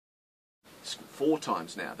4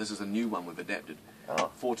 times now. This is a new one we've adapted.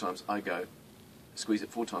 4 times I go, squeeze it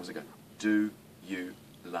 4 times, I go, do you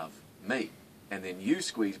love me? And then you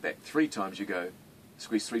squeeze back 3 times, you go,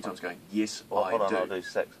 squeeze 3 times going, yes, I Hold on, do. I'll do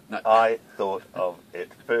 6. No. I thought of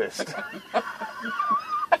it first.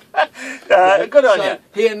 Good on you.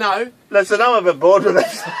 Here, no. Listen, I'm a bit bored with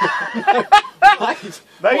this. Wait.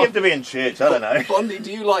 Maybe you have to be in church, I don't know. Bondi,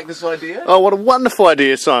 do you like this idea? Oh, what a wonderful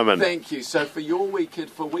idea, Simon. Thank you. So for your wee kid,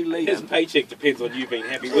 for wee His Liam, paycheck depends on you being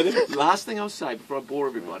happy with him. last thing I'll say before I bore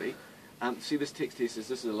everybody, see this text here says,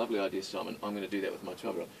 this is a lovely idea, Simon. I'm going to do that with my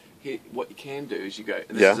 12-year-old. Here, what you can do is you go,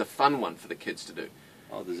 and this is a fun one for the kids to do.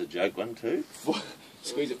 Oh, there's a joke one too.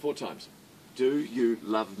 Squeeze it 4 times. Do you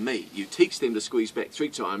love me? You teach them to squeeze back 3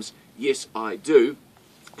 times. Yes, I do.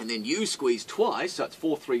 And then you squeeze twice, so it's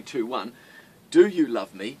 4, 3, 2, 1. Do you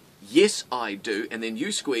love me? Yes, I do. And then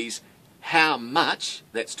you squeeze how much?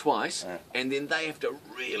 That's twice. And then they have to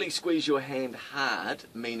really squeeze your hand hard,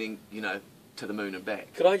 meaning, you know, to the moon and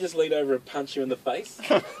back. Could I just lean over and punch you in the face?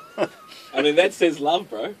 I mean, that says love,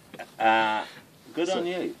 bro. Good on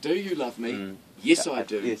you. Do you love me? Yes, I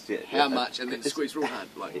do. Yes, yeah. How much? And then squeeze real hard.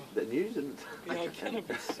 Like. The news and... You know, I'm kind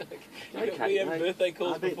of sick. Okay, We have birthday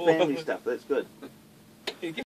calls I think before. family stuff, that's good.